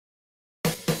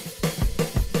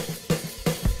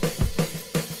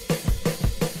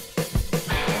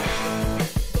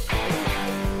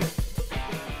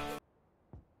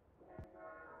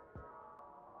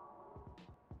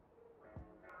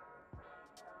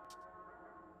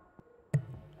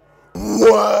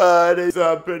What is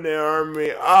up in the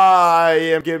army? I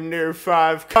am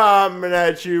Gimnir5 coming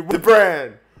at you with a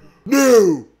brand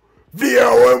new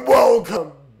video and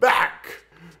welcome back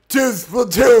to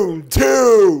Splatoon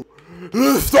 2,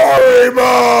 the story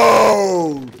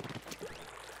mode!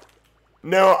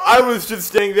 Now, I was just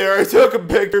standing there, I took a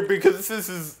picture because this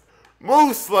is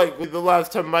most likely the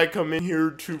last time I come in here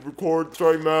to record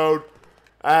story mode,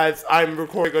 as I'm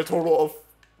recording a total of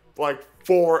like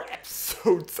 4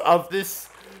 episodes of this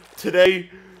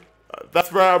today.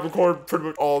 That's where I recorded pretty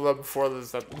much all of them before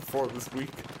this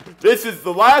week. This is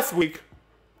the last week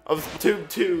of Splatoon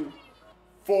 2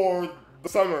 for the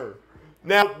summer.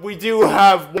 Now, we do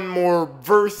have one more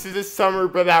verse this summer,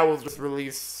 but that will just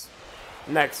release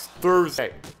next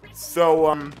Thursday.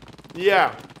 So,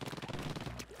 yeah.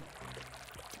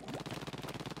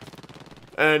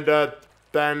 And,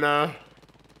 then,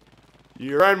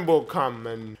 your end will come,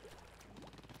 and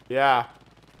yeah.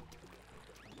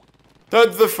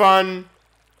 Tons of fun.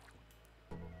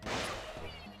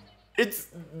 I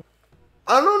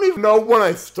don't even know when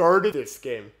I started this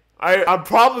game. I'm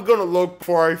probably gonna look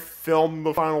before I film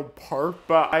the final part,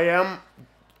 but I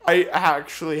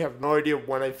actually have no idea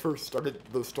when I first started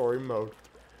the story mode.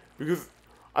 Because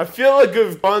I feel like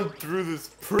I've gone through this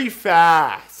pretty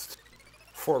fast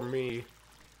for me.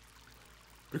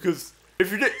 Because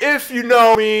if you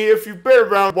know me, if you've been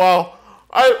around a while,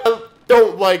 I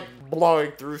don't like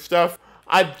blowing through stuff.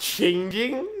 I'm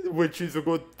changing, which is a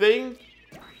good thing.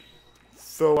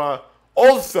 So,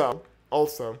 also,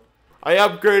 I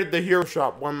upgraded the hero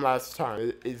shop one last time.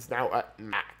 It is now at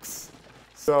max.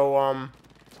 So,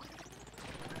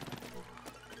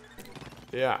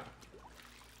 yeah.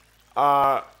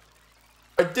 I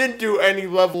didn't do any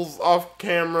levels off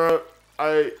camera.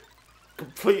 I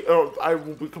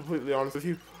will be completely honest with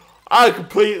you. I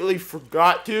completely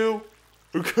forgot to.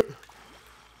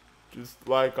 Just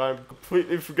like I'm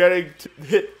completely forgetting to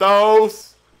hit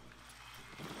those.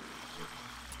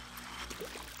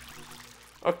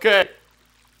 Okay.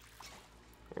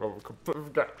 Oh, completely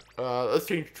forgot. Let's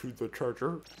change to the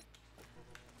charger.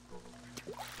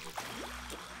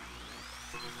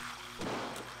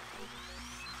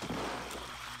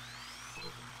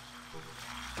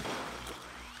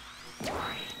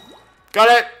 Got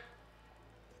it!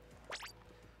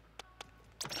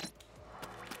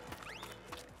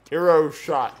 Hero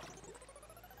shot.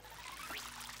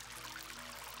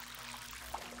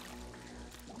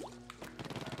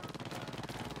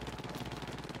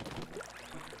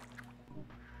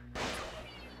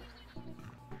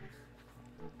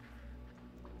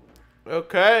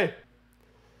 Okay.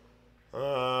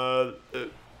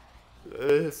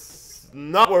 It's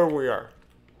not where we are.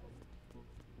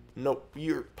 Nope,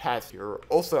 you're past here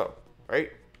also,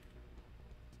 right?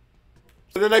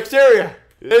 So the next area.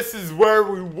 This is where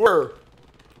we were.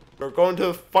 We're going to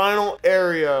the final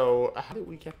area. How did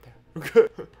we get there?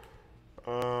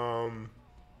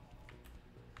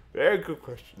 Very good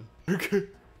question.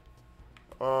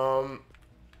 How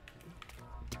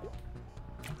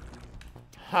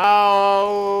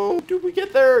did we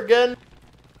get there again?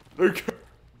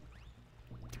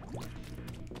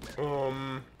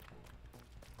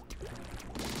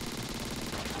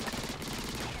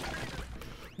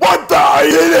 What the? I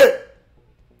hit it!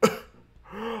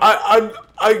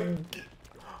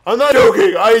 I'm not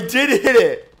joking. I did hit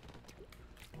it.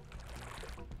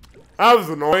 That was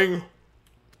annoying.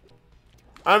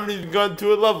 I haven't even gone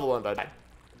to a level and I died.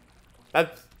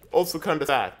 That's also kind of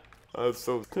sad.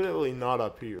 So it's clearly not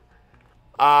up here.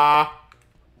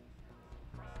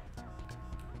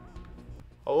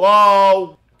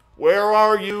 Hello? Where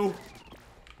are you?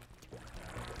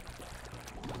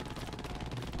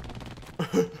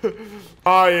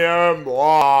 I am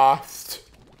lost.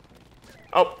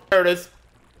 Oh, there it is.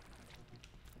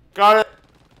 Got it.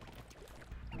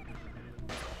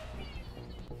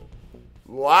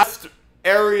 Last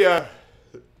area.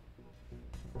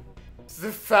 The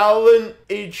Fallon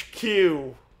HQ.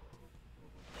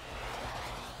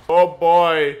 Oh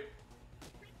boy.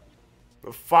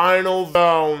 The final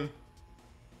zone.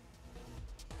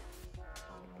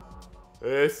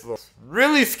 This looks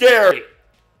really scary.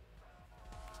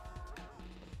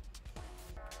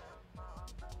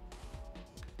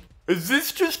 Is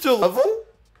this just a level?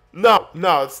 No,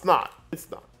 it's not.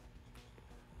 It's not.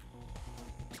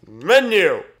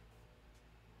 Menu.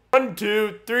 1,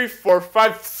 2, 3, 4,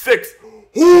 5, 6.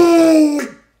 Holy!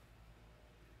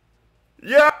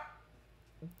 Yeah.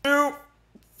 2,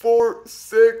 4,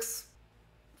 6.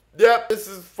 Yep, this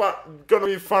is gonna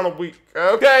be final week.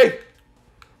 Okay.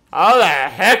 How the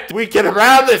heck do we get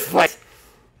around this place?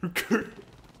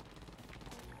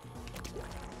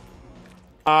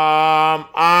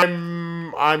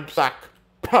 I'm stuck.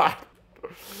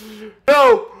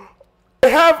 No,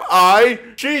 have I?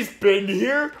 She's been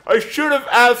here. I should have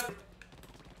asked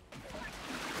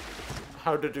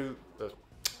how to do this.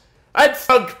 I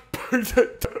sunk.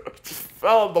 Just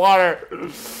fell in the water.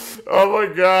 Oh my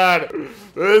god.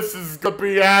 This is gonna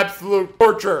be absolute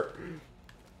torture.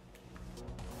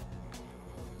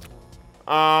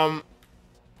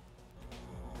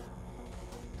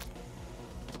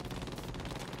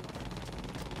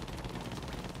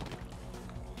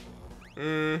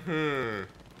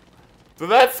 So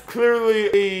that's clearly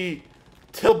a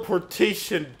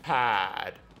teleportation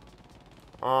pad.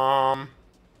 Oh.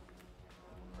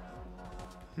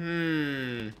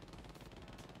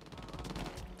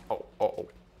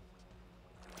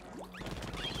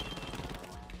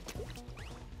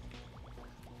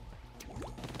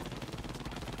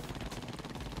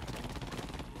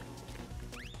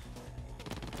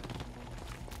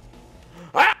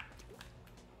 Ah!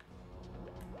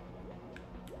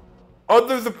 Oh,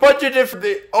 there's a bunch of different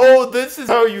things. Oh, this is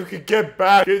how you can get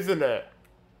back, isn't it?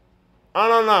 I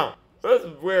don't know. This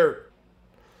is weird.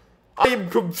 I am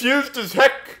confused as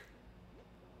heck.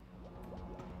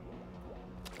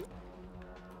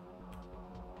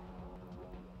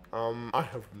 I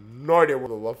have no idea where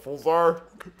the levels are.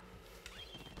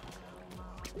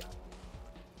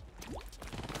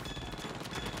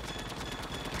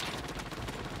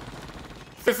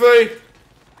 Seriously?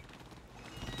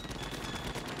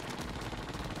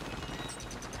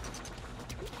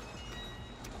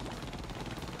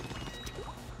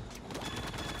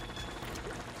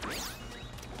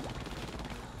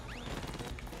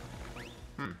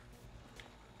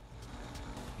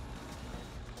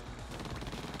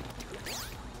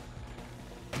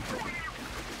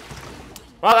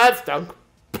 Well, that stunk.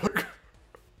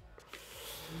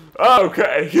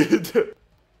 Okay.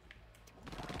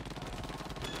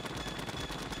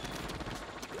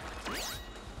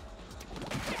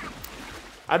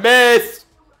 I missed.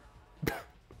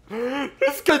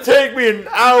 This could take me an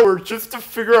hour just to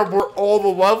figure out where all the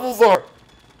levels are.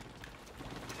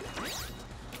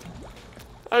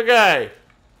 Okay.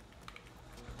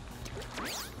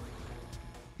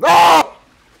 No!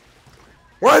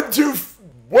 Went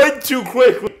too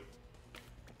quickly.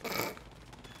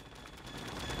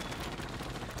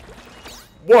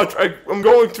 Watch, I'm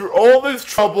going through all this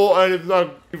trouble and it's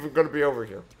not even gonna be over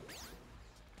here.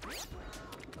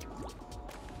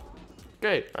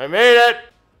 Okay, I made it.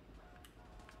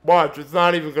 Watch, it's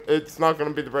not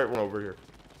gonna be the right one over here.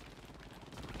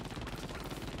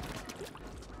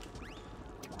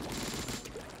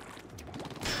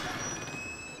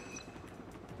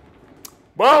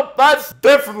 Well, that's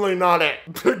definitely not it.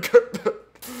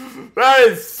 That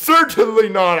is certainly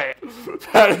not it.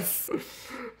 That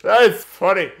is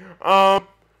funny.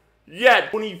 Yeah,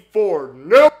 24.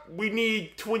 Nope, we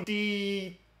need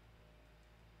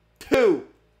 22.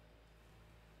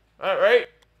 Alright.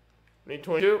 We need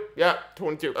 22? Yeah,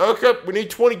 22. Okay, we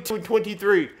need 22 and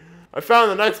 23. I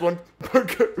found the next one.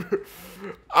 What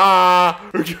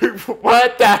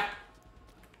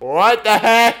the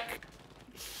heck?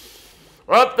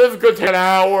 Well, this is gonna take an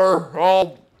hour.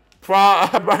 I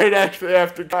might actually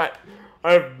have to cut.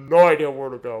 I have no idea where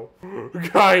to go.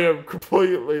 I am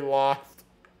completely lost.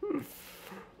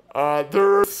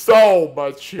 There is so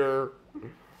much here.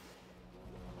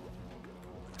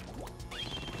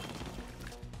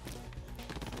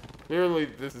 Clearly,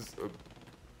 this is a...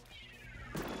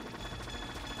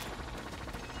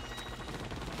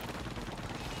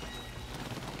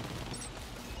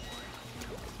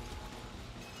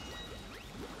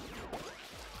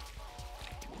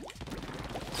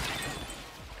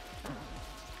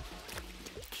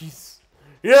 Jeez.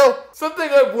 You know, something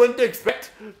I wouldn't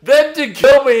expect them to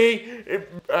kill me,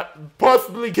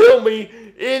 possibly kill me,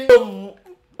 in the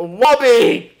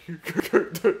lobby!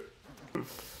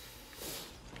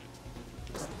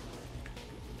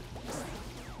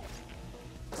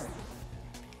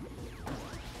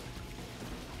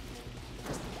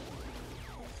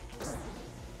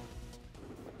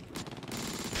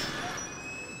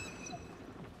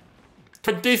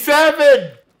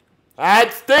 $27!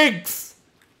 That stinks!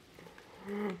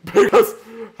 Because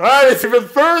that is even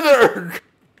further!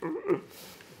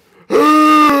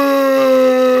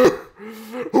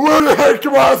 Where the heck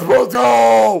am I supposed to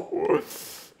go?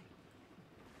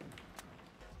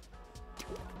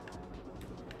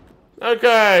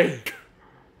 Okay.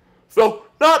 So,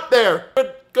 not there.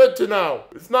 Good to know.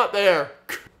 It's not there.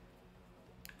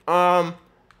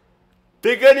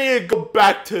 Think I need to go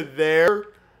back to there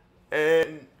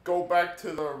and go back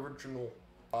to the original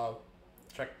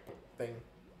check thing.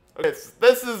 Okay, so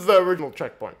this is the original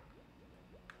checkpoint.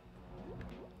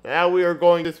 Now we are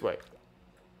going this way.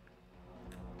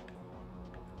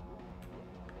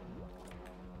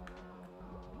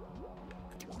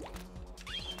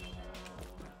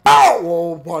 Ow!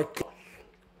 Oh my god.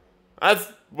 That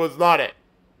was not it.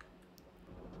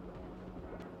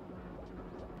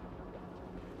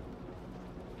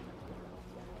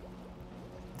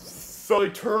 So they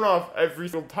turn off every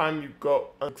single time you go,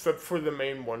 except for the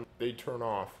main one, they turn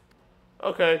off.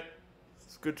 Okay,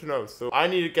 it's good to know. So I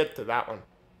need to get to that one.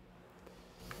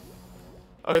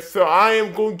 Okay, so I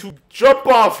am going to jump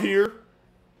off here.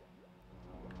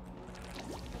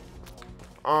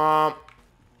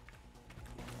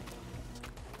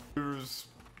 There's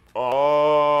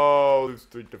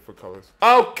 3 different colors.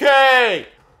 Okay,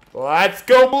 let's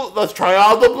go. Let's try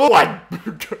out the blue one.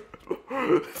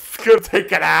 It's gonna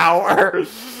take an hour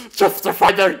just to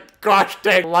find the gosh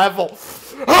dang level.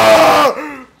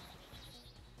 Ah!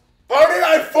 How did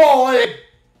I fall in?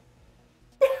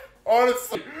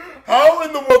 Honestly, how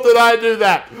in the world did I do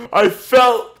that? I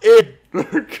fell in.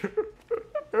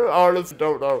 Honestly,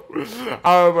 don't know.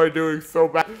 How am I doing so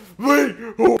bad? Wait,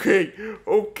 okay,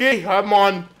 I'm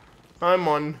on.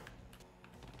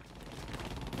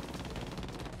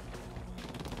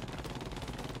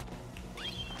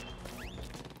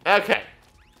 Okay.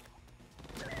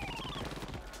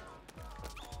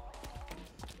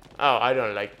 Oh, I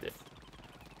don't like this.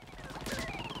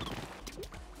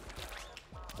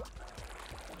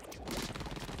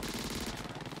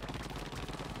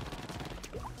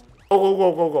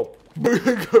 Go.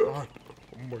 Oh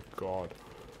my god.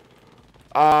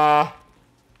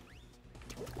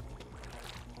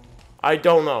 I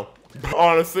don't know.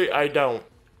 Honestly, I don't.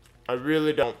 I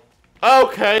really don't.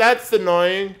 Okay, that's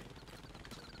annoying.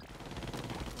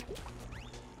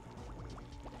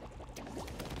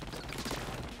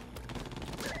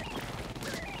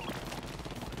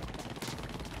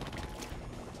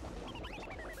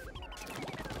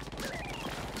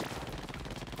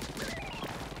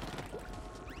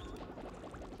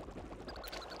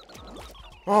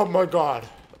 Oh my god.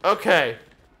 Okay.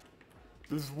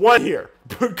 There's one here.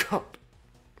 God.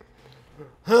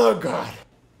 Oh god.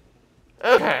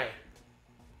 Okay.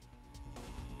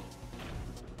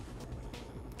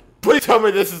 Please tell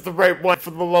me this is the right one,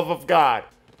 for the love of God.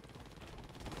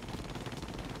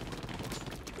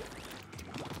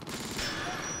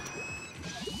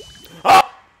 Ah!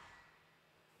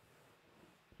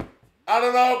 I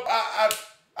don't know. I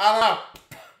don't know.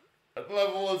 What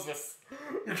level is this?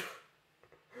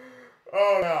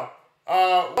 Oh no.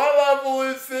 What level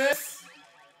is this?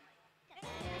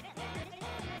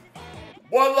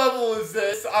 What level is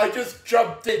this? I just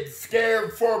jumped in,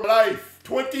 scared for my life.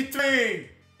 23.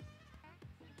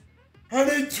 I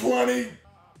need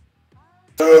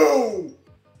 22.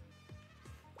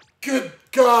 Good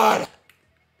God.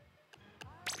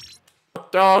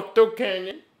 Dr.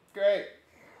 Canyon. Great.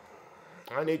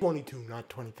 I need 22, not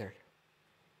 23.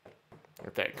 I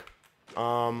think.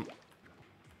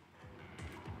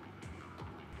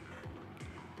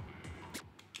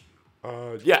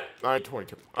 Yeah, I'm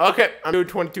 22. Okay, I'm doing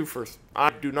 22 first. I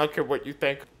do not care what you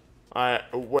think,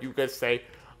 what you guys say.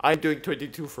 I'm doing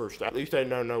 22 first. At least I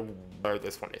don't know where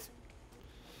this one is.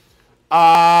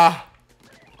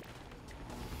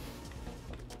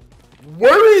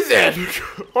 Where is it?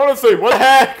 Honestly, what the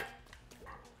heck?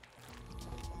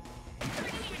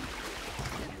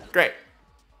 Great.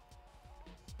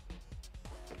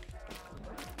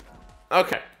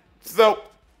 Okay, so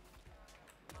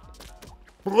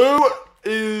blue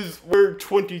is where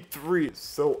 23 is,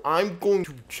 so I'm going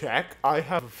to check. I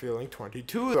have a feeling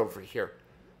 22 is over here,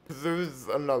 because there's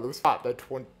another spot that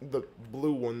the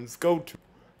blue ones go to,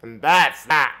 and that's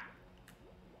that.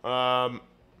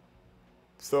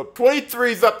 So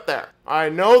 23 is up there. I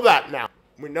know that now.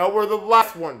 We know where the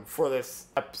last one for this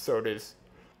episode is.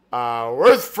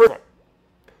 Where's the first one?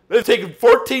 It's taken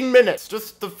 14 minutes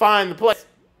just to find the place.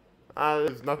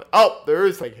 There's nothing. Oh, there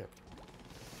is something here.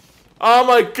 Oh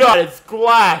my god, it's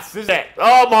glass, isn't it?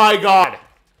 Oh my god.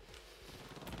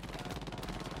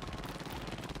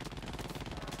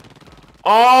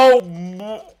 Oh,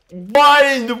 what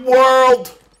in the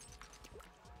world?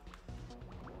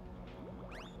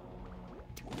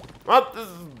 What this?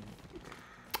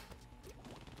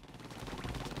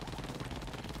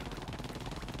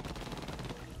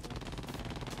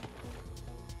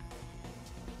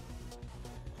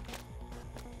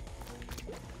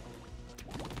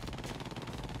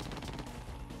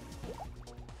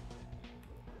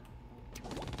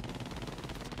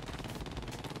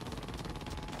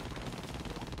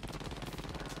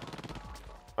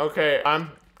 Okay,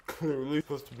 I'm clearly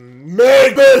supposed to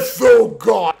make this. Oh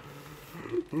god.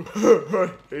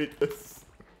 I hate this.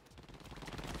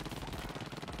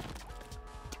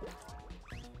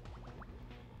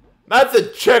 That's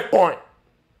a checkpoint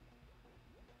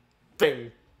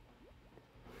thing.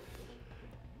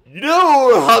 You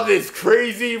know how this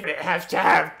crazy when it has to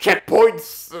have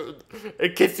checkpoints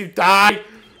in case you die?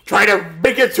 Try to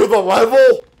make it to the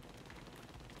level?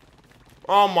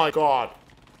 Oh my god.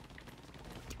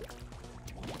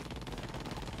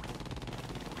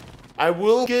 I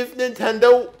will give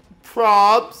Nintendo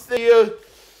props. They've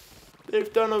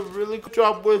done a really good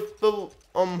job with the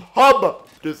hub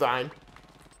design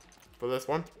for this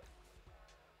one.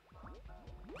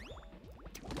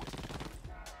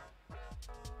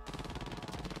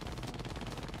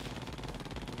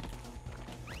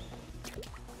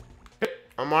 Okay,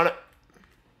 I'm on it.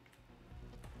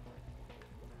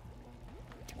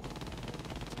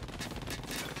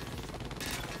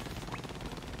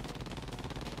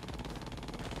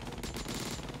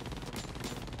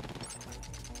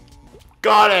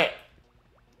 Got it!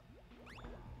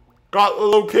 Got the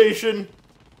location.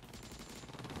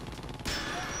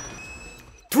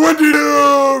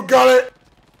 22! Got it!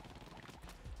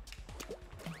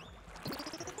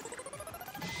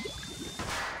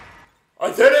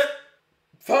 I did it!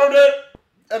 Found it!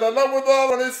 And I know where the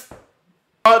other one is.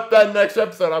 But that next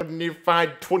episode, I need to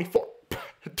find 24.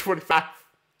 25.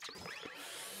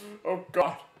 Oh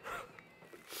god.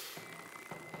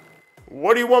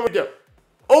 What do you want me to do?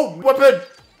 Oh, weapon!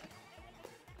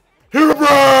 Hero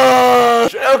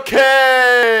Rush!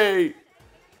 Okay!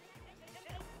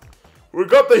 We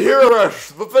got the Hero Rush,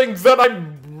 the things that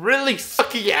I'm really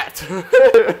sucky at.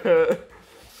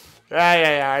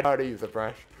 Yeah, I know how to use the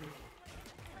brush.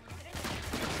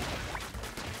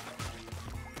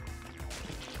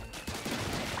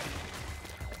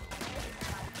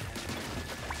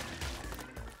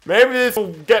 Maybe this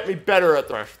will get me better at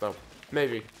the rush, though.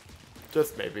 Maybe.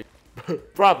 Just maybe.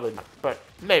 Probably not, but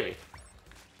maybe.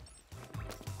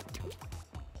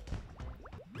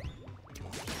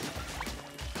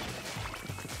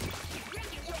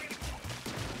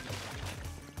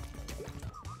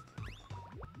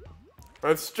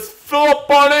 Let's just fill up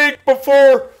on ink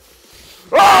before.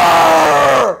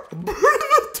 Ah!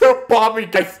 Two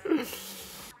bomby guys.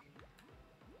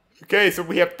 Okay, so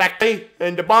we have that guy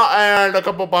and and a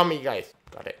couple bomby guys.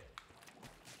 Got it.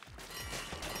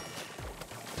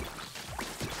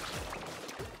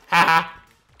 Haha.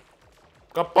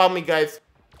 Got bomby guys.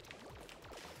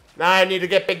 Now I need to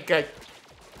get big guy.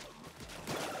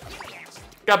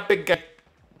 Got big guy.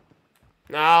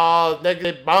 Now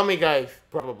negative bomby guys,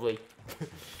 probably.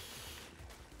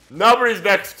 Nobody's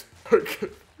next.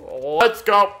 Let's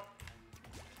go.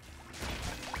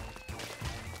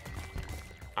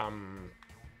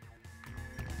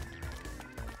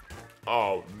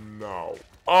 Oh no.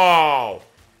 Oh.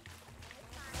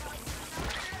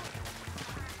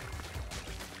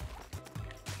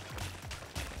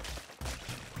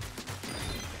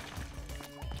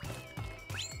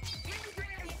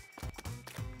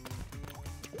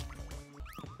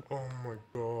 Oh my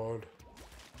god.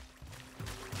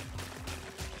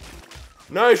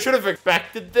 No, I should have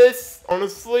expected this.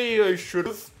 Honestly, I should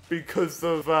have, because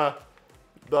of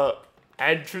the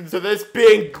entrance of this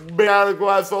being made out of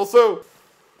glass also.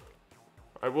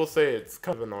 I will say it's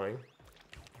kind of annoying.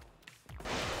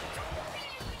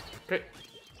 Okay.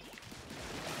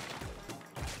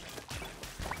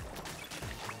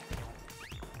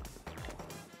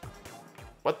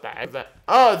 What the heck is that?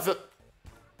 Oh,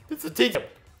 it's a teacher.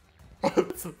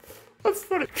 That's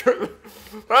pretty good.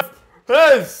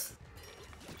 That's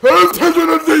attention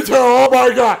to detail. Oh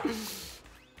my god.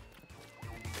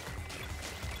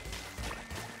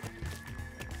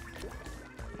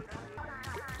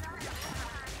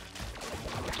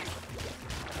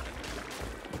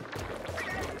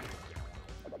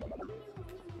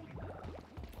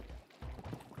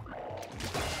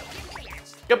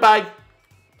 Goodbye.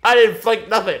 I didn't flank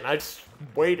nothing. I just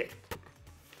waited.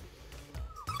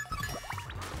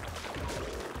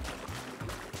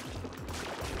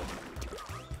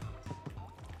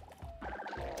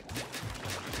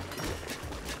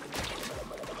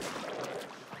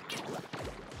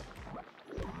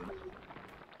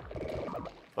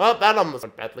 Well, that almost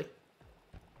went badly.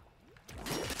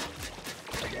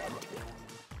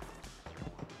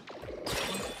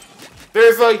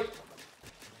 Seriously?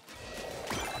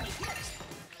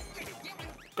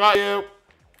 Got you.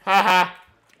 Haha.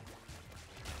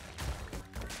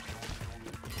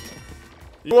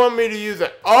 You want me to use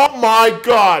it? Oh my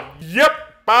god. Yep.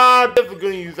 I'm definitely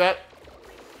gonna use that.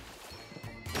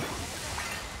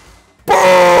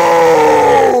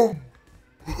 Boom!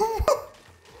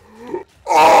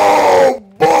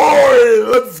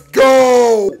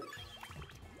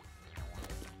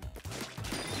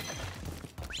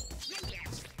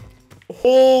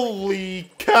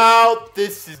 Holy cow,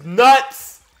 this is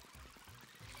nuts!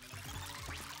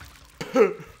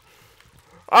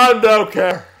 I don't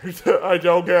care. I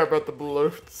don't care about the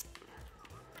balloons.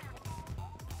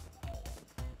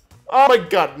 Oh my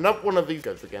god, not one of these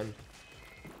guys again.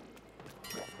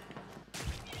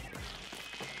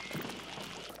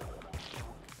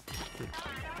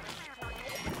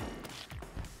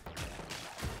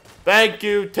 Thank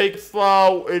you, take it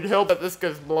slow. It helps that this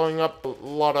guy's blowing up a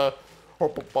lot of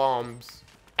purple bombs.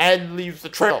 And leaves a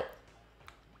trail.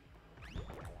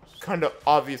 It's kind of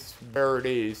obvious where it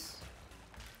is.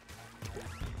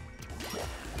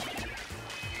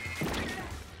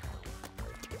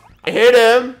 I hit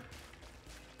him.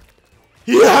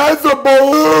 He has a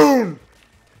balloon!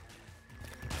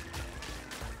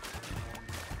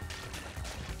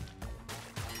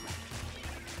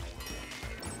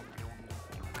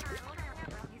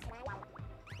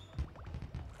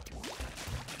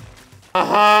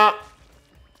 Uh-huh.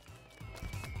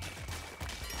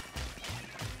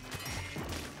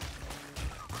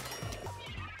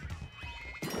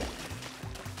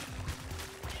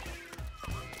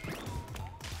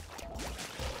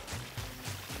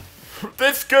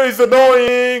 This guy's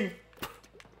annoying!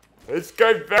 This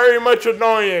guy's very much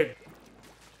annoying!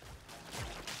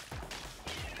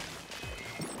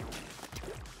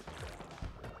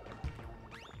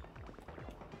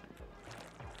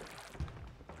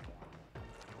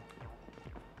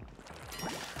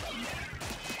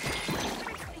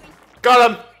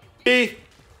 Got him! E!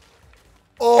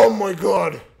 Oh my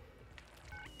god!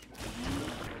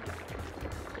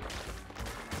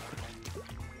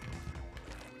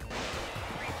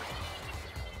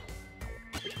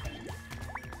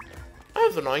 That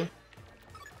was annoying.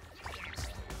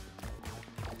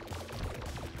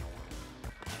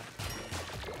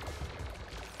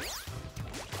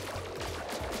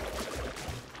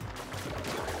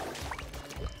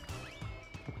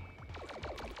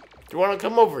 Do you want to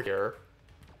come over here?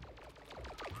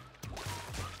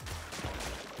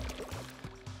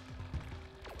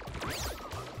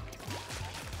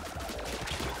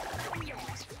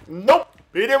 Nope!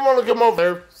 He didn't want to come over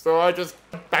there, so I just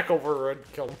back over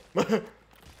and kill him.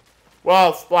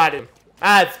 Well, splat him.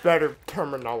 That's better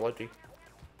terminology.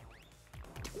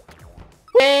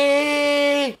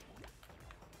 Whee!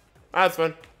 That's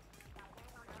fun.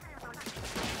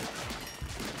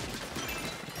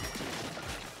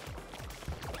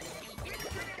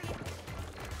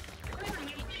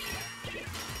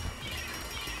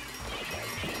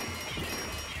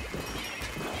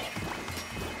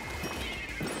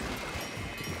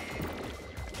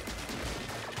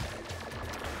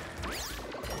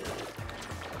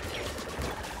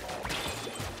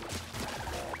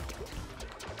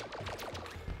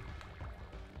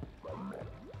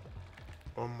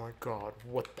 Oh my god,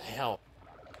 what the hell?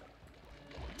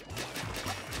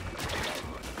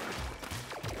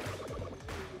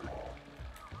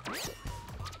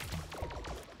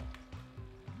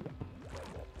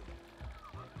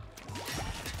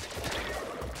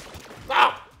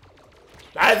 No!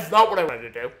 That's not what I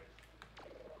wanted to do.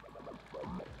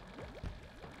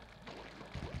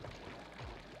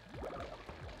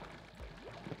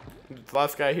 This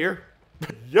last guy here?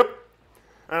 Yep.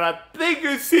 And I think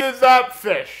you see that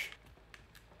fish.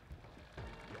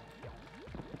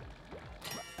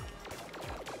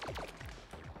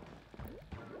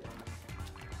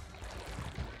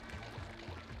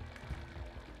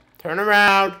 Turn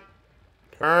around.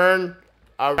 Turn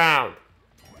around.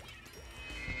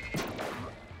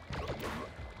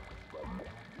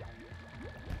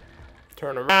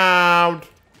 Turn around.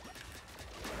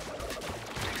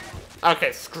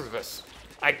 Okay, screw this.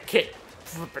 I can't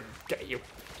flippin' get you.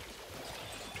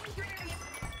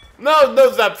 No,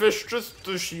 that fish, just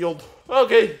the shield.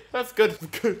 Okay, that's good.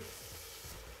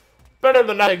 Better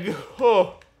than nothing.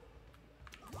 Oh.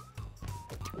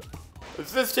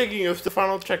 Is this taking us to the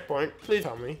final checkpoint? Please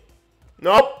tell me.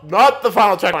 Nope, not the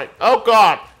final checkpoint. Oh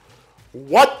god.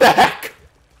 What the heck?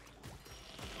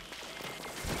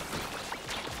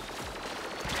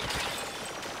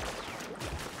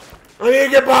 I need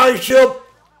to get behind the shield.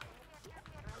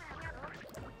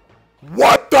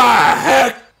 What the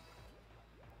heck?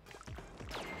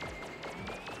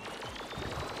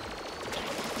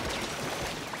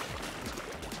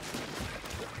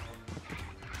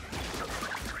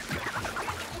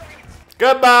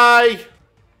 Goodbye!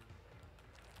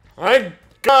 Thank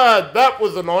God, that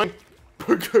was annoying.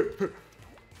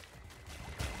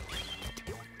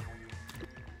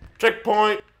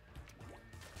 Checkpoint.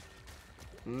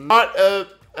 Not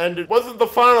and it wasn't the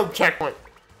final checkpoint.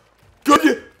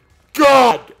 Good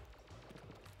God!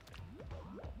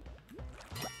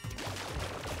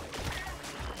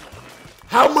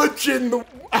 How much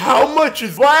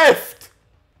is left?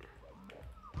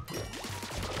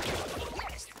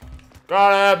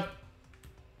 Got him.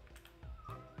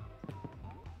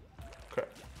 Okay.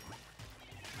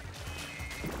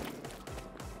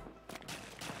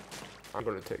 I'm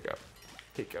gonna take out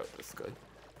this guy.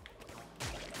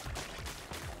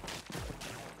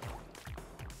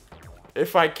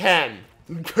 If I can.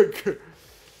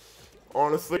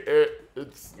 Honestly,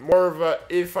 it's more of a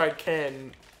if I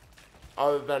can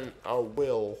other than a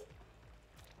will.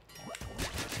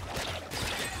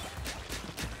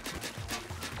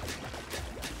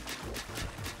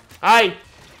 Hi!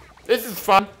 This is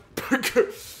fun.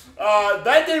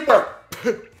 That didn't work.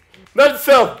 Not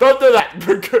so. Don't do that.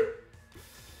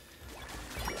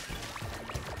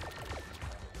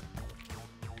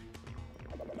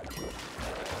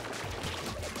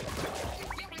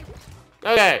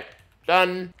 Okay,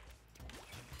 done.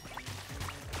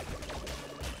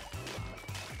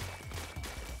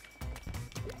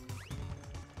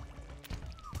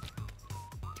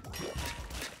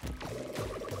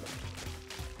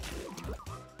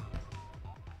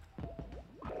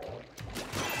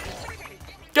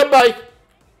 Goodbye.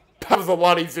 That was a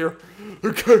lot easier.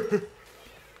 Okay.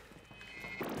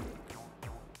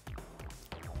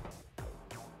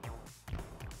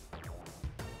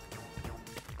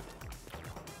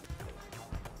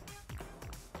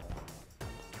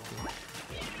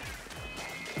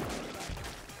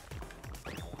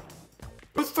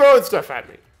 Who's throwing stuff at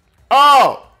me?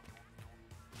 Oh!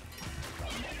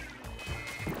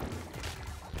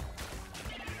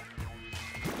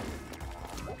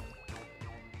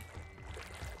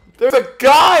 There's a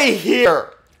guy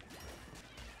here!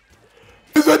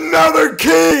 There's another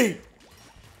key!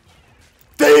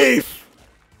 Thief!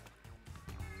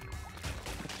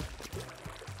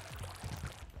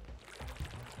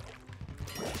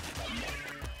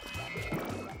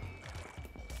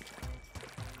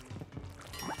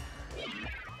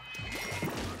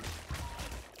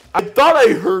 I thought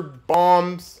I heard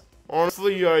bombs.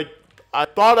 Honestly, I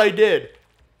thought I did.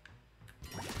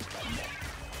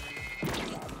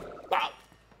 Wow.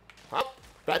 Huh?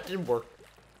 That didn't work.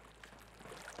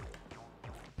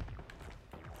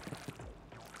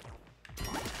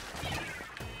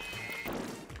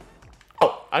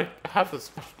 Oh, I have the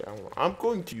stuff down. I'm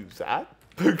going to use that.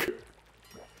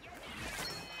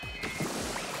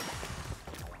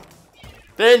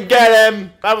 Didn't get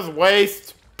him. That was a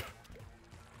waste.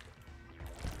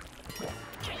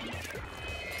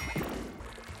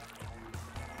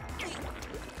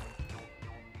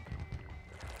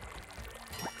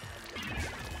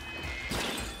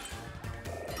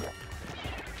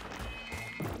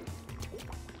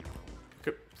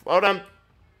 Slow down.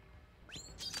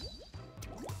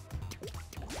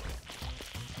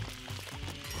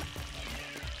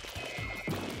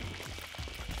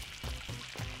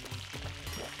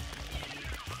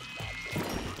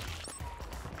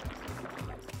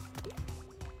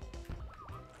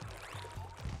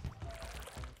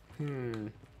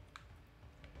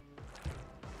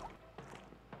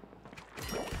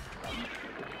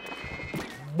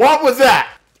 What was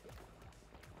that?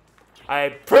 I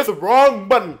pressed the wrong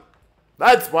button.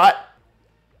 That's what.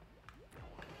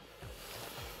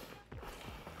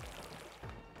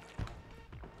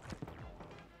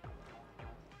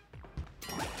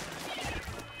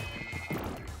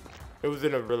 It was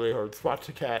in a really hard spot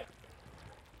to catch.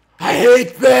 I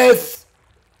hate this!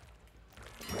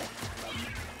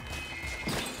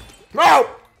 No!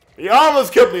 He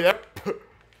almost killed me there.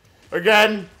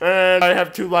 Again, and I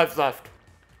have 2 lives left.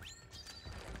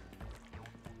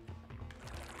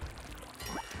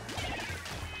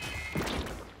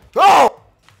 Oh!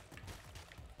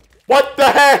 What the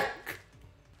heck?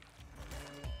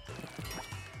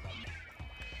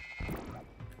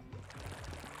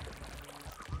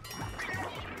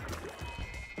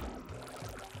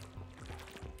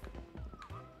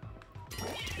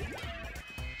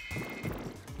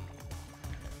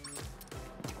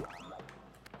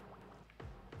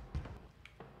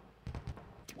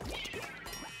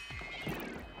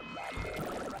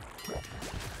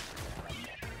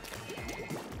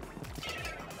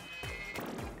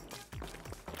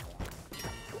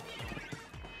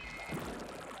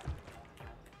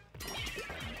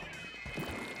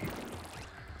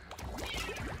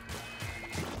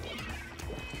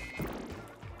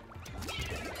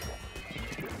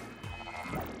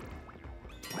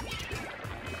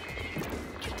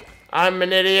 I'm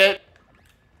an idiot.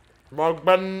 Wrong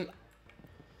button.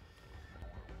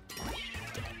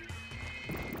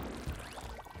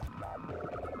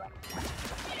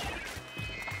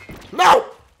 No!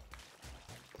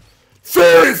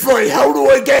 Seriously, how do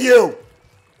I get you?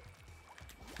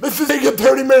 This is taking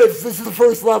 30 minutes. This is the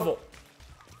first level.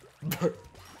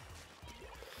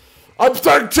 I'm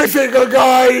stuck chasing a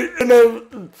guy in a...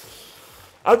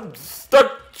 I'm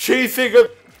stuck chasing a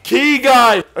key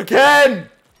guy again.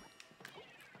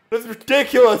 That's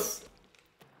ridiculous.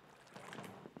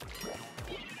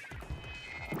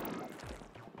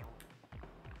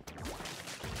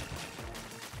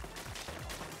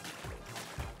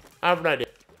 I have an idea.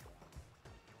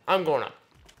 I'm going up.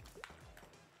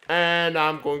 And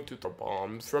I'm going to throw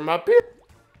bombs from up here.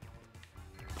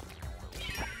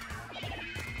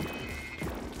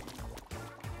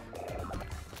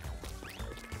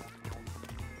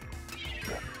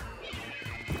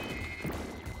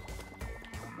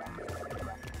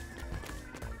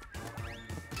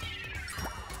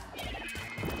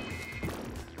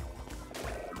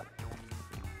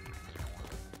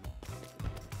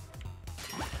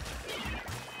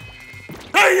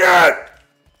 Dang it!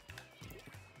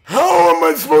 How am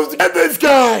I supposed to get this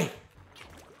guy?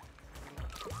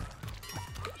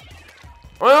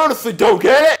 I honestly don't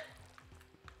get it.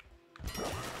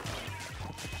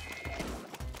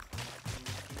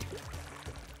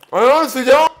 I honestly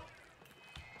don't.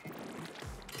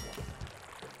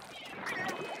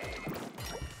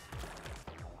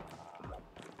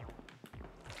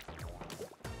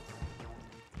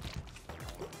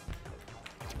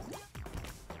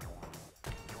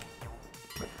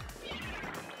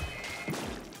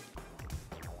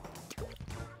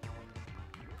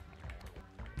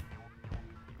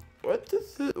 What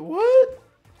is it? What?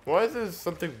 Why is there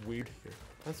something weird here?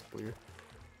 That's weird.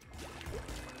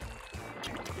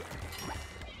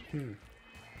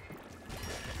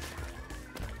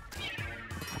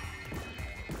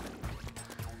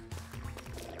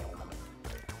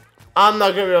 I'm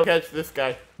not gonna be able to catch this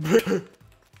guy.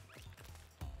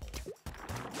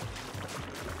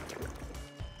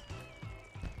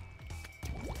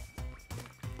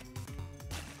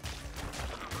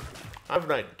 I have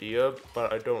an idea,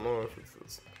 but I don't know if it's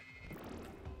this.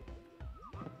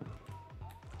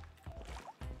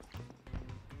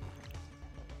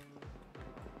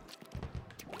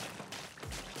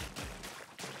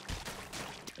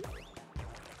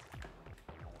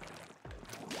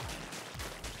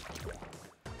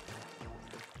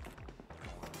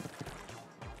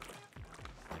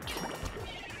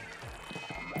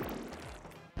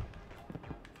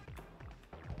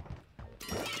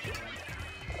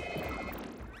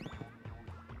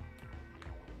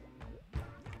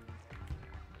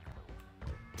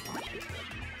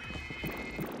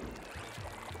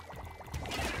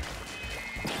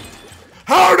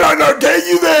 How did I not get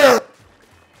you there?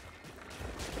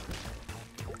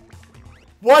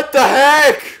 What the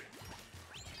heck?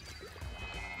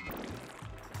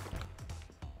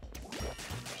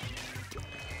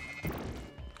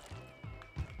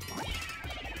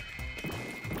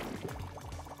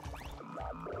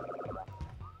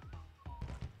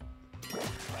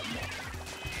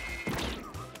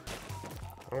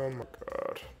 Oh my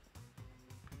god.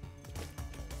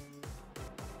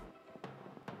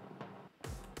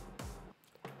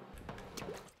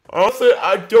 Honestly,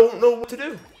 I don't know what to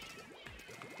do.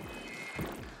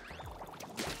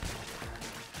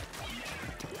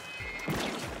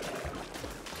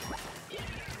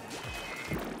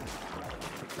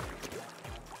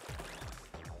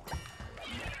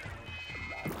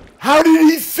 How did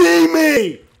he see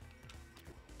me?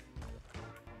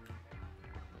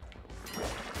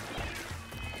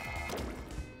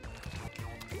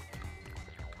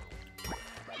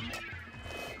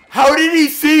 How did he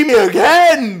see me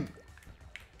again?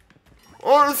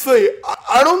 Honestly,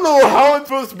 I don't know how I'm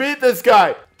supposed to beat this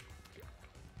guy.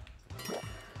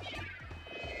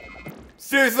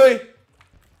 Seriously?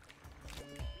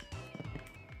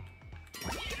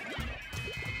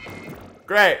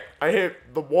 Great, I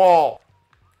hit the wall.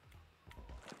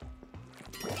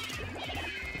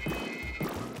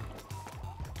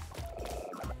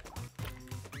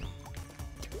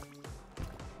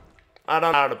 I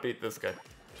don't know how to beat this guy.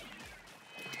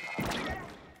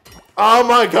 Oh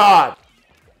my god!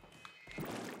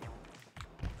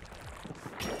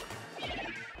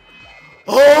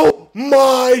 Oh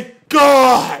my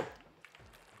god!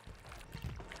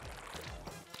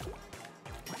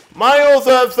 Might also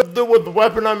have something to do with the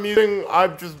weapon I'm using.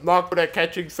 I'm just not good at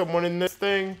catching someone in this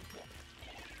thing.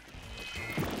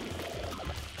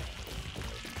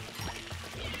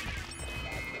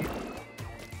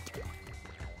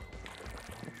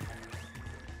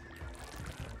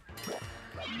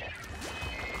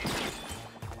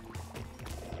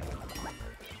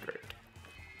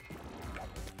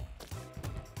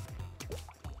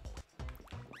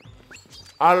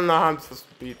 I don't know how I'm supposed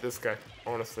to beat this guy,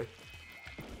 honestly.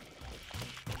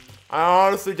 I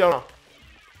honestly don't know.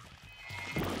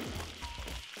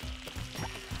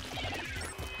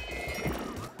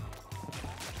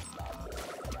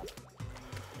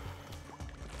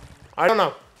 I don't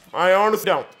know. I honestly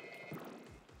don't.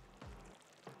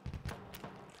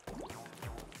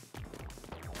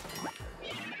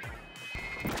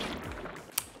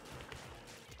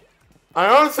 I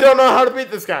honestly don't know how to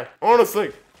beat this guy.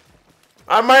 Honestly.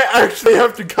 I might actually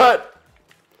have to cut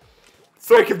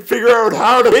so I can figure out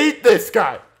how to beat this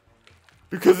guy.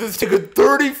 Because it's taken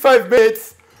 35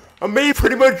 minutes of me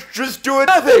pretty much just doing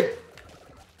nothing.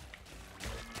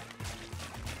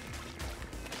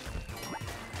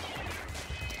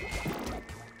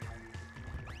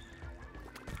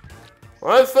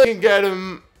 Unless I can get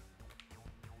him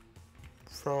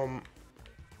from...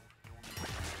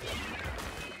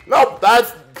 Nope,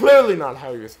 that's clearly not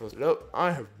how you're supposed to do it.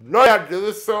 I have no idea how to do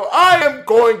this, so I am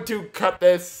going to cut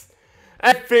this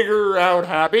and figure out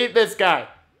how to beat this guy.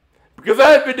 Because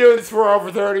I've been doing this for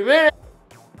over 30 minutes.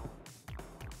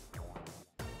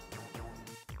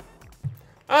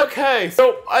 Okay,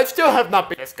 so I still have not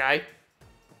beat this guy.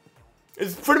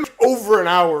 It's pretty much over an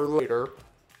hour later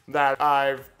that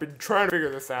I've been trying to figure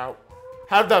this out.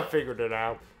 Have not figured it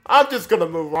out. I'm just gonna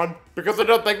move on because I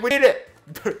don't think we need it.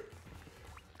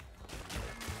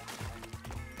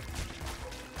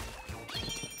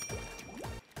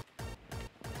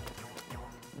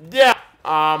 Yeah,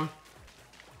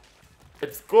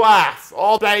 it's glass.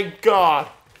 Oh, thank God.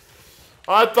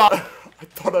 I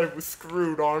thought I was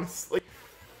screwed, honestly.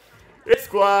 It's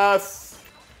glass.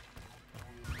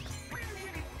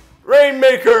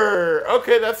 Rainmaker!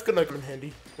 Okay, that's gonna come in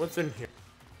handy. What's in here?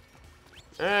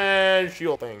 And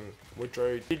shield thing, which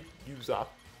I did use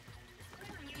up.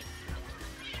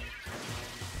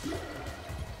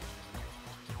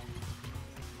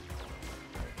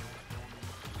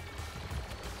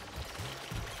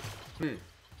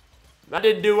 That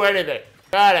didn't do anything.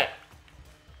 Got it.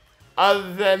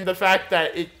 Other than the fact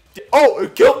that it... Oh,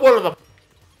 it killed one of them.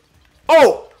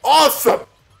 Oh, awesome!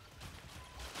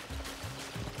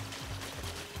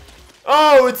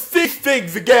 Oh, it's these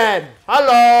things again!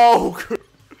 Hello!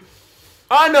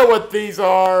 I know what these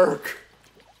are.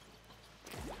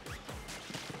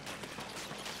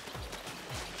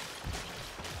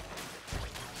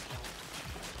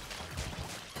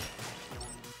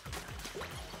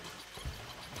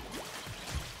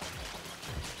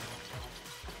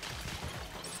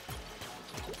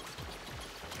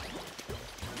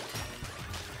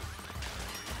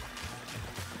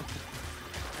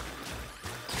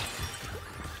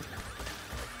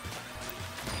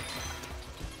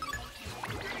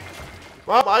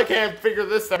 Well, I can't figure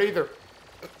this out either.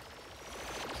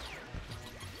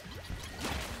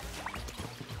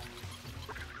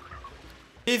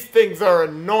 These things are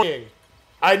annoying.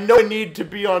 I know I need to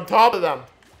be on top of them.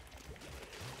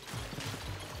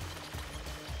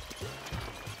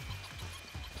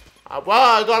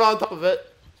 Well, I got on top of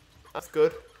it. That's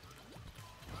good.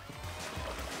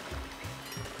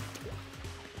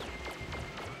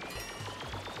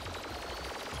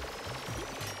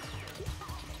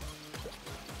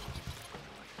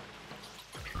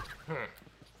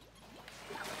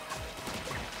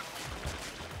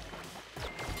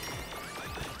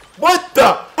 What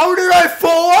the? How did I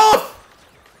fall off?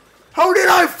 How did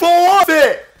I fall off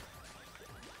it?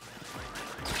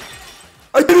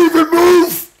 I didn't even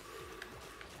move.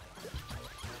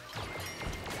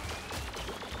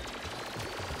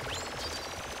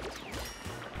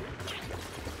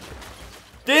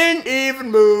 Didn't even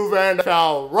move and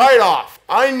fell right off.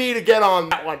 I need to get on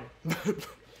that one.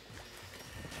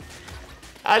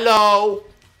 Hello?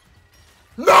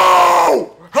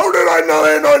 No! How did I not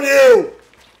land on you?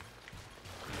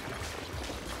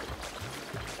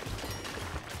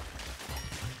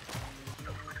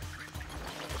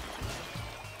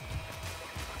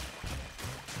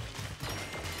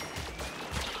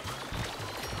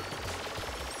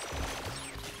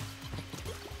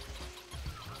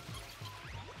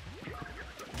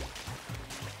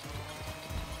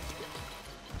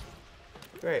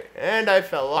 Great, and I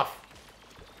fell off.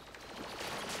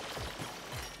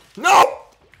 No!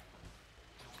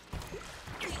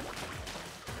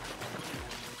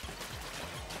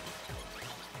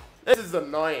 This is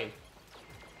annoying.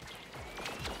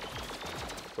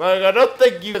 Like, I don't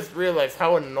think you guys realize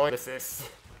how annoying this is.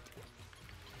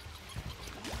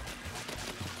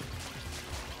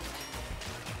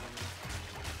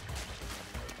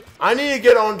 I need to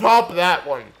get on top of that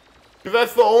one. Because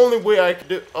that's the only way I can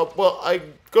do... well,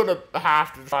 I'm gonna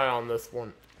have to try on this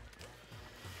one.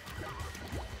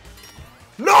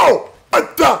 No!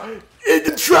 It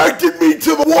attracted me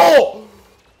to the wall!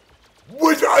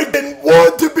 which I didn't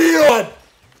want to be on.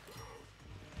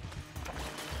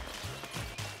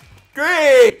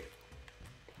 Great!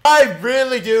 I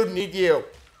really do need you.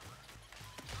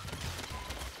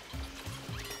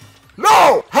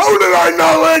 No! How did I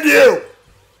not let you?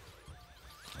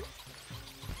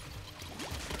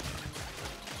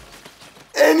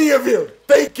 Any of you,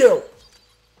 thank you.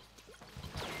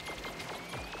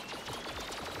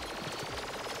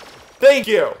 Thank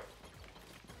you.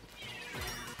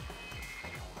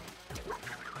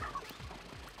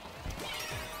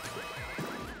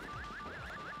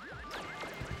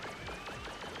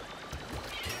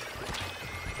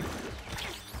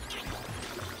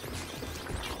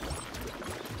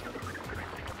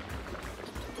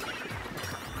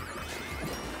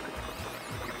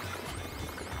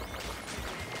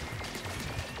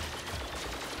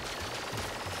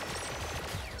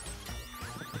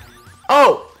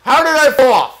 Oh, how did I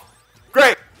fall off?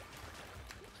 Great.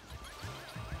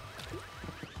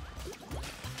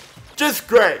 Just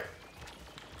great.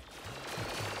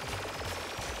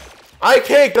 I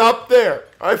can't get up there.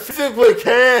 I physically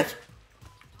can't.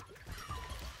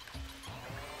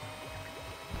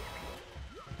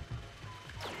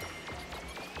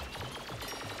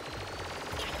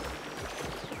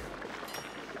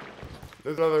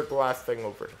 There's another glass thing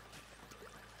over here.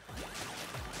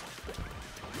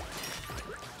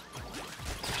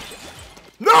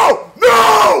 No!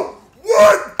 No!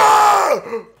 What?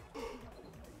 Ah!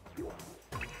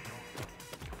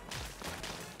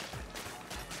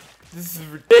 This is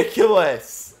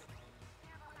ridiculous.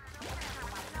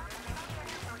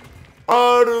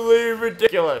 Utterly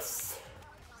ridiculous.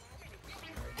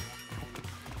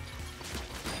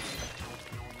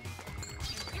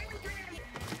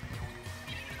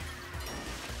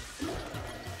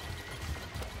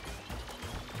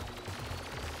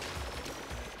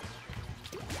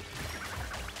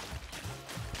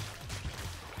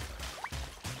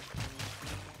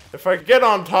 If I get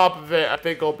on top of it, I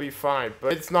think I'll be fine.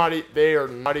 But it's not, they are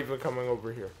not even coming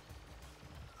over here.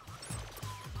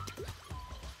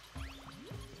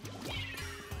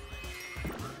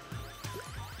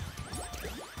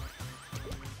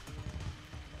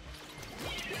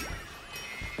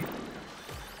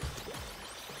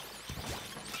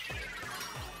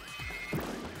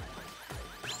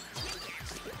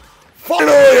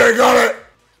 Finally, I got it!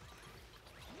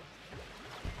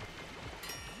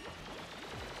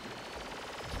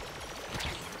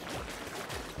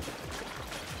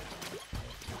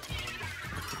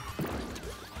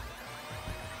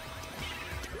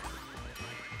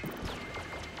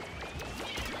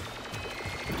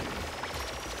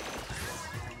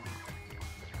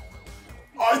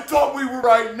 I thought we were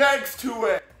right next to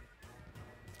it!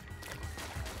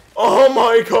 Oh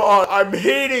my god, I'm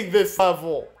hating this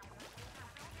level!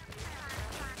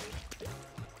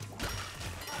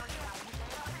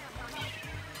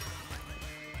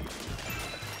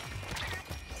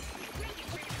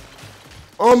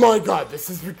 Oh my god, this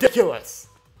is ridiculous!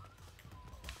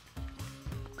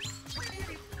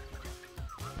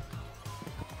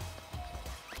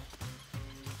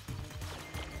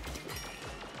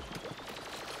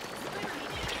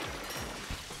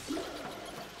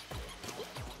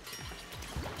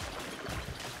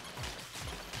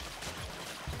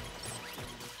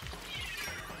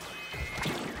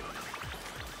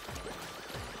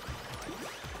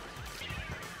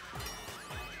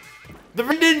 The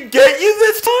ring didn't get you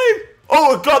this time?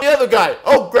 Oh, it got the other guy.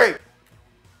 Oh, great.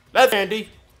 That's handy.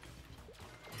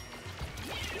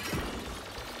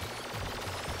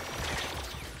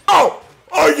 Oh!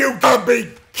 Are you gonna be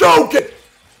joking?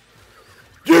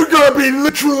 You're gonna be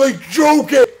literally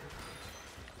joking!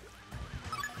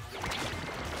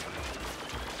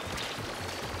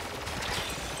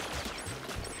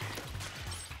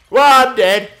 Well, I'm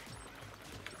dead.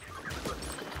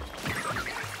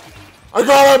 I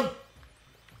got him!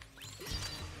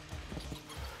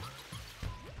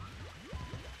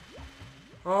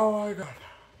 Oh my god.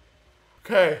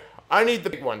 Okay, I need the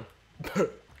big one.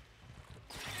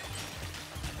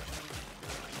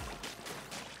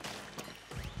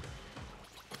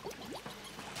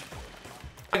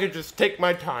 I could just take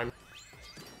my time.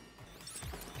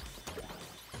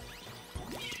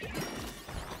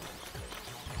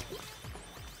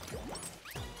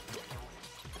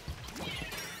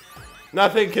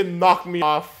 Nothing can knock me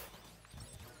off.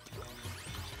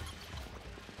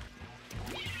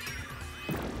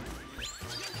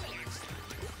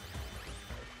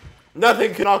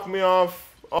 Nothing can knock me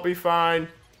off. I'll be fine.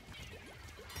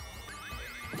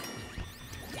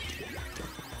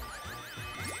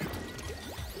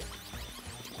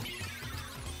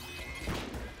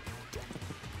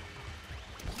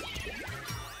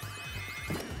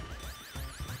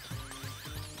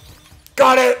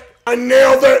 Got it! I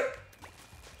nailed it!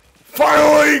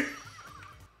 Finally!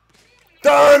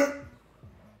 Done!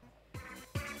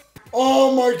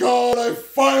 Oh my god, I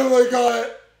finally got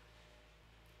it!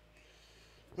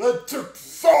 That took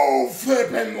so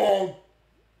flippin' long!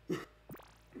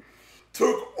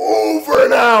 Took over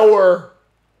an hour!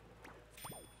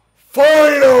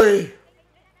 Finally!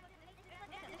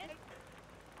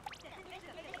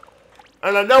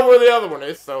 And I know where the other one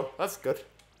is, so that's good.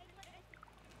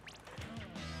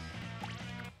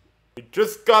 We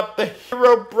just got the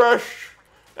hero brush,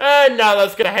 and now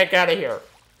let's get the heck out of here.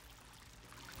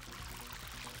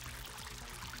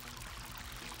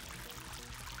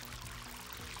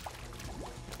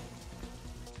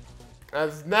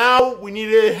 As now, we need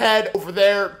to head over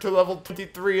there to level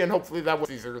 23, and hopefully that was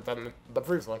easier than the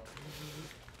previous one.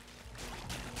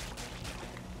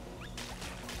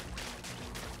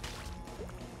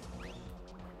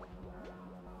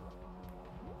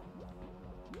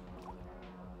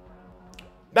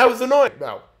 That was annoying,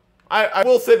 though. I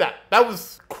will say that. That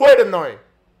was quite annoying.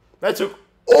 That took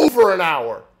over an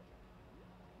hour.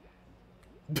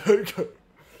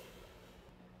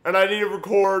 And I need to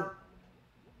record...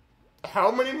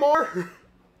 how many more?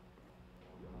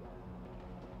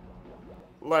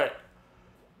 Like...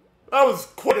 that was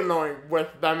quite annoying with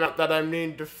the amount that I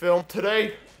need to film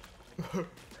today.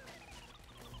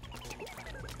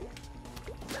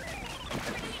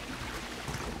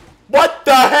 What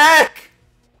the heck?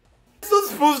 It's not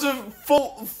supposed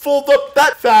to fold up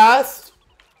that fast.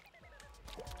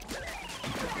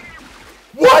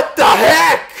 What the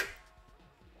heck?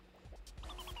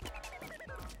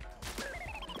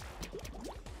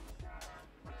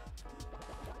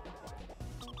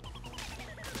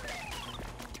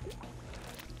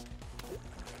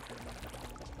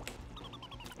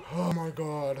 Oh my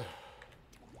god.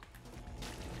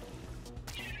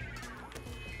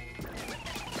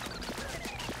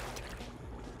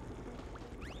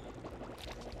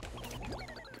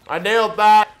 I nailed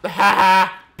that. Haha.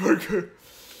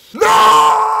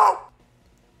 No!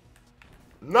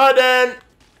 Not in.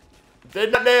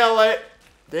 Did not nail it.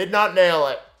 Did not nail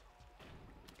it.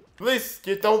 At least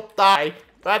you don't die.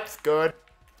 That's good.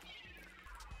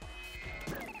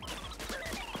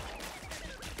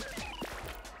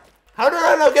 How did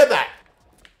I not get that?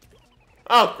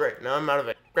 Oh, great. Now I'm out of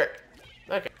it. Great.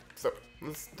 Okay, so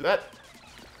let's do that.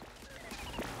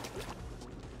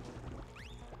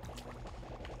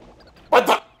 What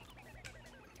the?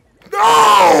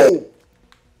 No!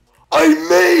 I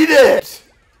made it!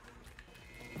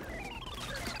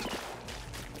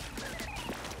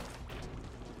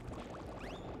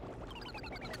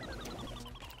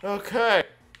 Okay.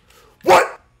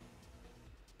 What?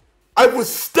 I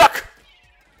was stuck!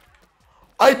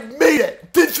 I made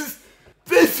it! This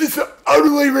is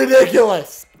utterly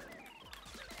ridiculous!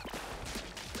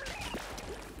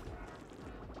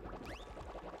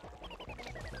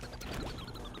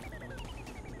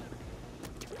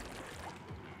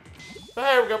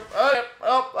 There we go. Okay.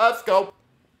 Oh, let's go.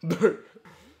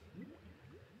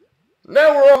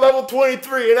 Now we're on level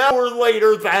 23, an hour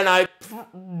later than I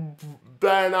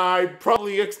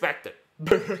probably expected.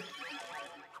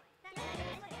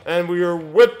 And we are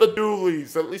with the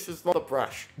dualies. At least it's not a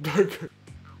brush.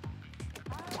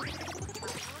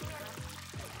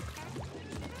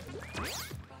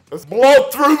 Let's blow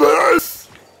through this!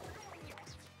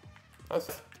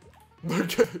 That's...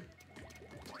 okay.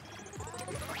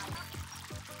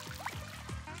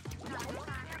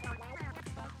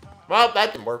 Well,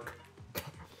 that didn't work.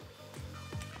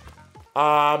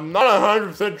 I'm not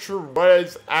 100% sure what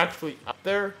is actually up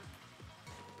there.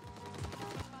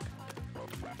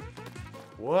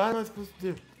 What am I supposed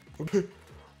to do?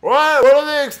 What are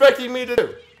they expecting me to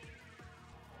do?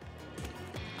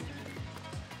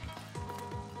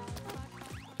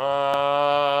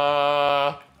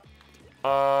 I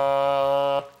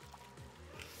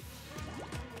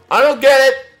don't get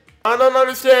it. I don't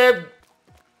understand.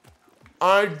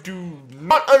 I do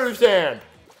not understand.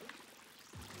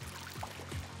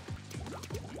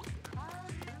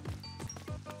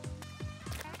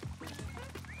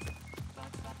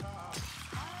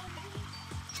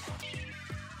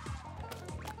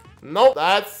 Nope,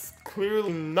 that's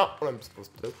clearly not what I'm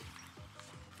supposed to do.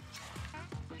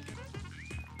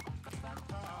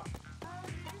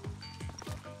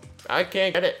 I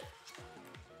can't get it.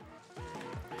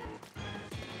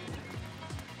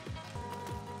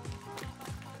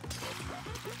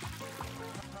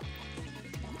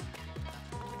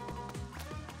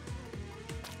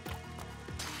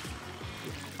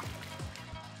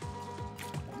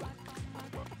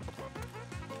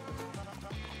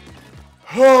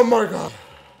 Oh my god.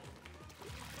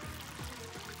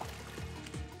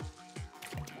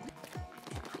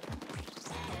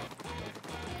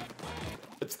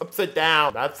 upside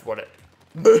down. That's what it...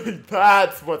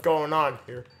 That's what's going on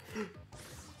here.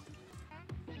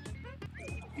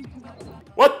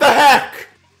 What the heck?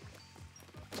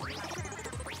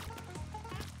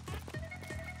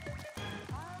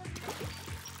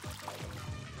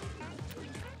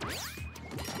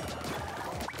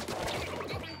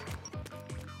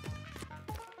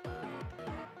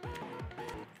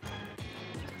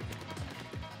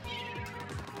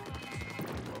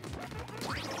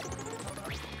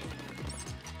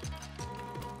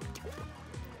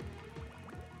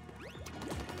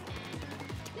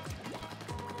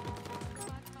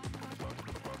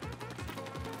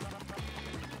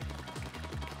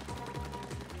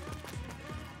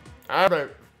 I have an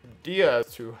idea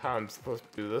as to how I'm supposed to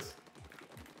do this.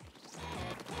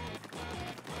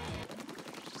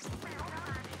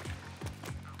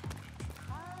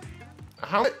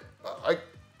 How I...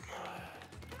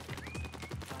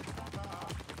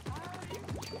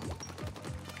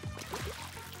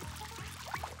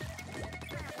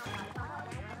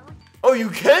 Oh, you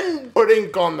can put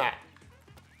ink on that.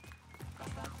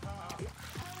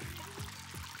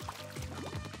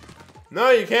 No,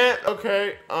 you can't?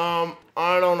 Okay, I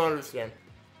don't understand.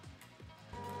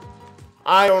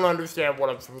 I don't understand what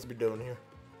I'm supposed to be doing here.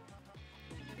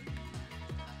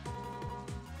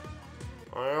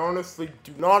 I honestly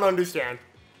do not understand.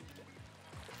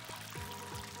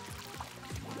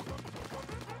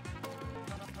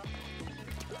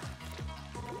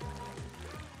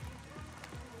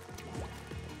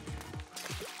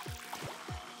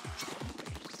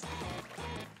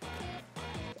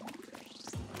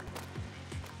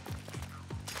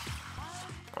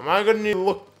 Am I gonna need to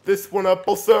look this one up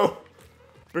also?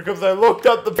 Because I looked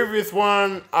up the previous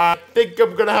one, I think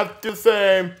I'm gonna have to do the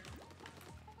same.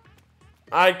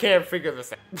 I can't figure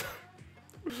this out.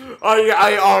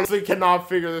 I honestly cannot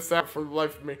figure this out for the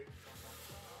life of me.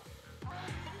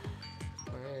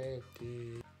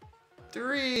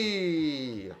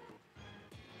 93.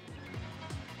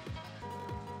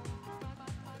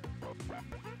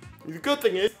 The good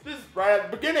thing is, this is right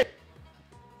at the beginning.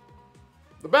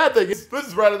 The bad thing is, this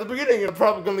is right at the beginning and I'm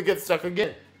probably gonna get stuck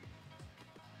again.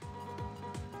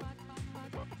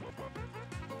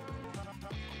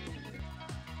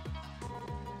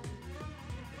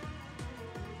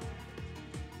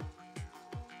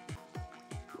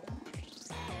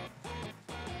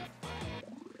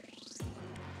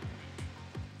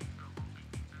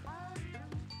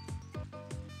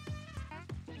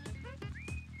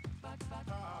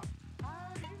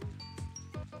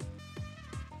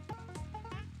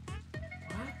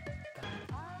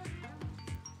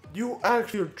 You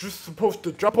actually are just supposed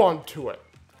to jump onto it.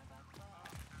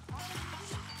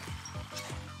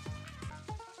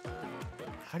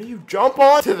 How do you jump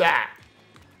onto that?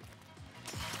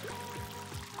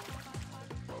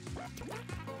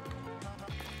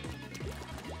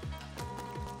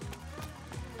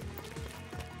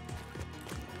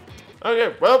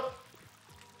 Okay, well.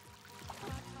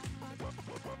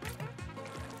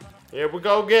 Here we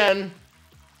go again.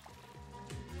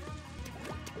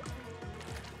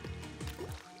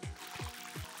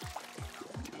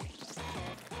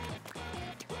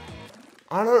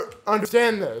 I don't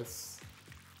understand this.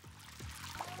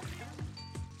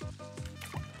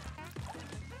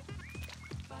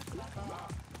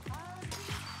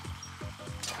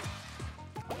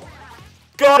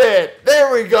 Got it!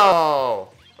 There we go!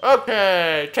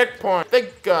 Okay, checkpoint,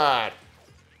 thank God.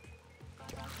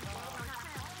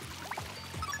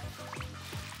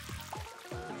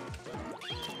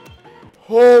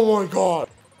 Oh my God.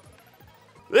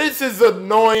 This is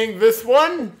annoying, this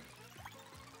one.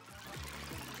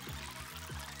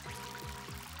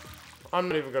 I'm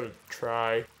not even gonna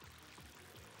try.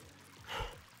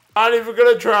 Not even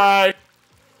gonna try.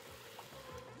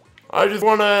 I just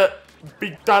wanna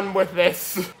be done with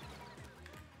this.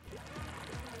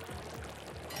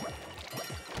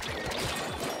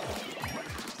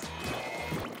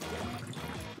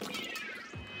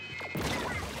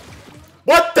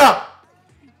 What the?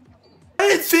 I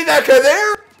didn't see that guy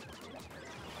there.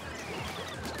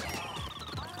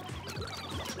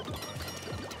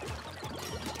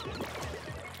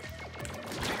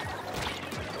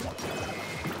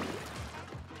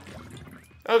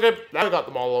 Okay, now I got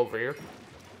them all over here.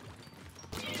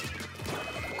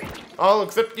 All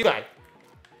except you guys.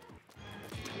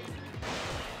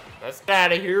 Let's get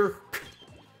out of here.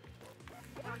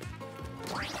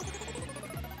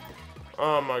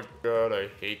 Oh my God, I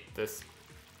hate this.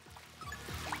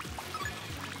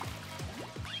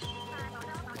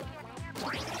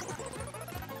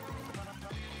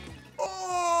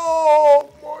 Oh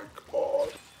my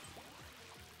God.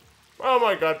 Oh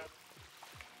my God.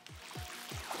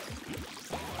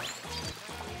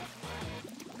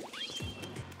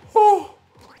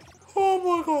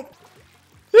 my god.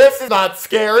 This is not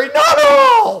scary, not at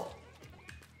all!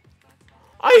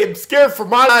 I am scared for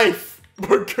my life!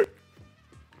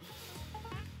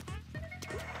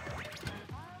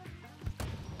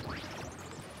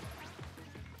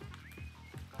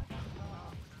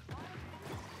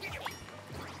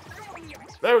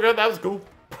 There we go, that was cool.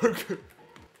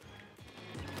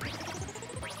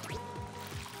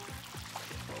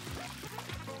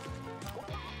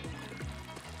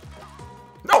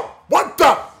 No! What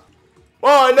the?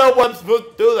 Well, I know what I'm supposed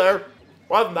to do there.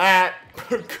 Wasn't that?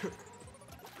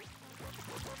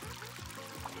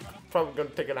 Probably gonna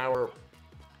take an hour.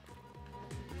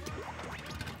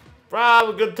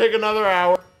 Probably gonna take another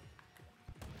hour.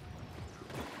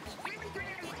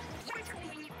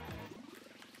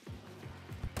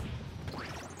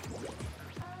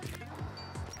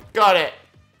 Got it.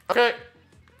 Okay.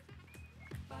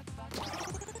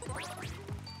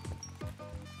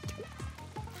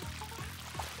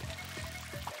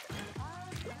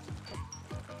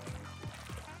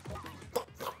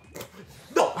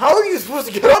 No, how are you supposed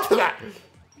to get up to that?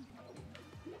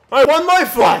 I have 1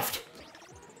 life left.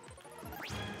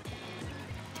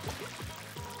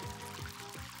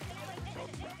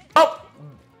 Oh,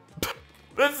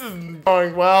 this isn't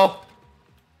going well.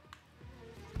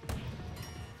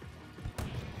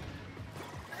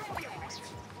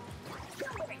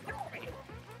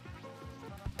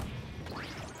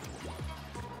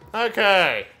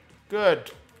 Okay,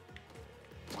 good.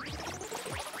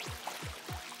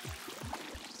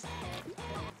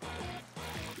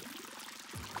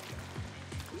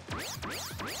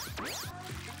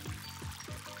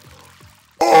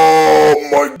 Oh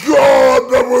my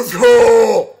god, that was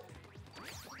cool!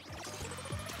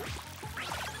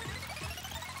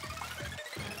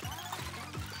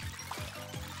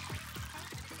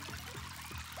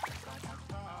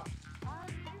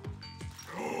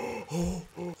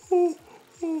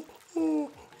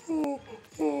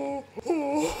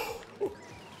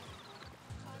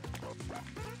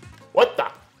 What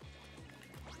the?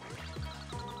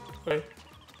 Okay,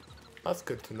 that's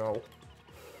good to know.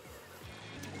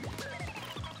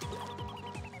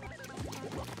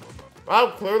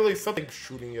 Wow, clearly something's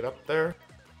shooting it up there.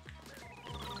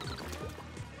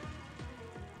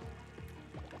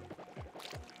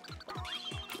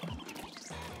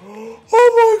 Oh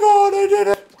my god, I did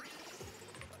it!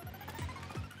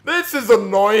 This is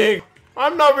annoying.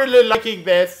 I'm not really liking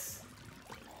this.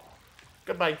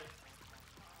 Goodbye.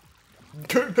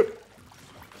 Goodbye.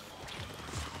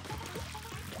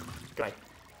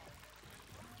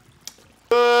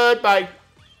 Goodbye.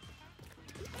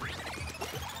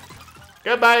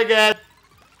 Goodbye again.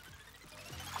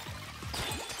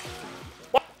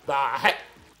 What the heck?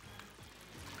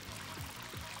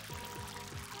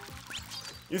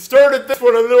 You started this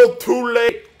one a little too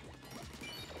late.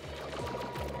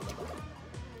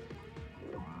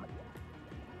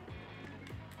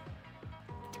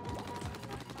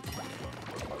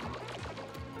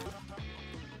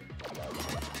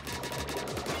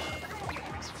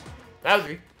 That was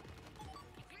easy.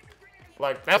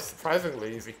 Like, that's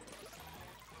surprisingly easy.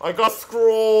 I got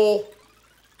scroll.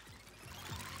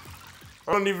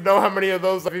 I don't even know how many of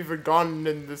those I've even gotten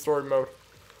in the story mode.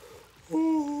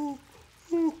 Oh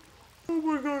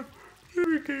my god.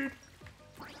 Hurricane.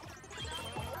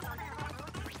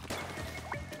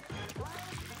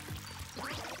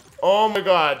 Oh my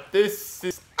god. This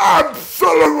is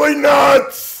absolutely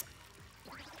nuts.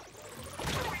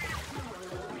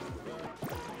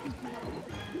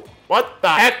 What the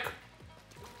heck?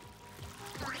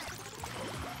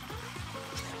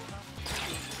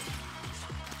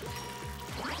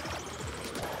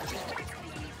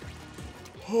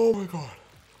 Oh my god.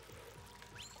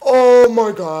 Oh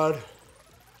my god.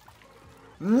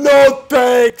 No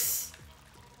thanks.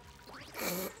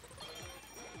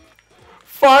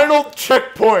 Final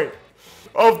checkpoint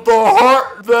of the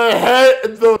heart, the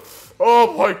head, the...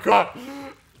 Oh my god.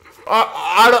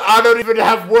 I don't even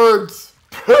have words.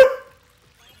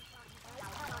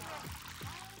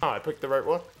 Oh, I picked the right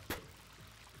one.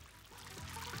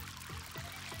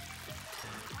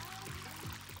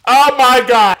 Oh my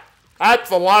god. That's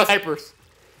a lot of snipers.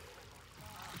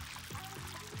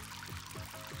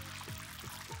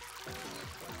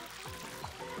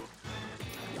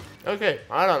 Okay,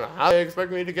 I don't know how they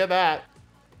expect me to get that.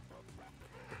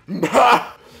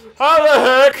 How the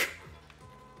heck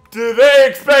do they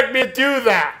expect me to do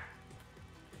that?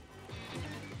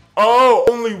 Oh,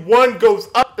 only one goes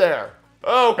up there.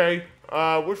 Okay,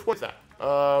 which one's that?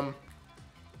 I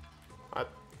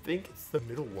think it's the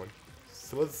middle one.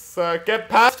 So let's get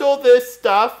past all this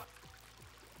stuff.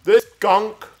 This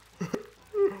gunk.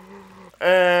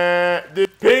 And the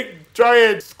big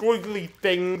giant squiggly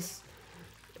things,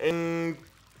 and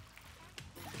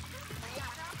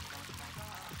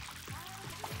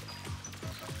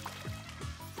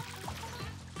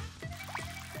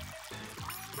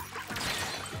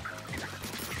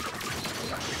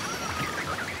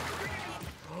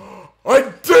I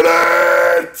did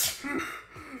it!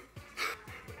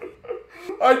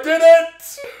 I did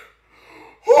it!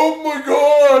 Oh my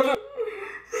god!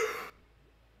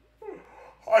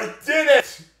 I did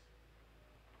it!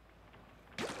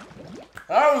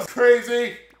 That was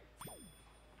crazy!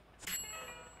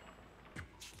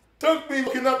 Took me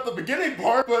looking up the beginning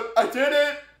part, but I did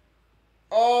it!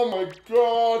 Oh my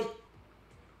god!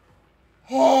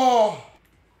 Oh!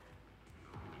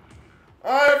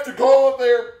 I have to call it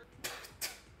there!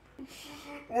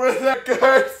 With that,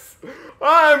 guys,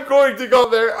 I'm going to go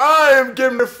there. I am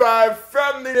giving it a 5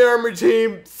 from the Army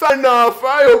team. Signing off.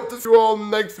 I hope to see you all in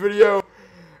the next video.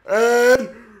 And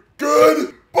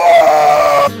good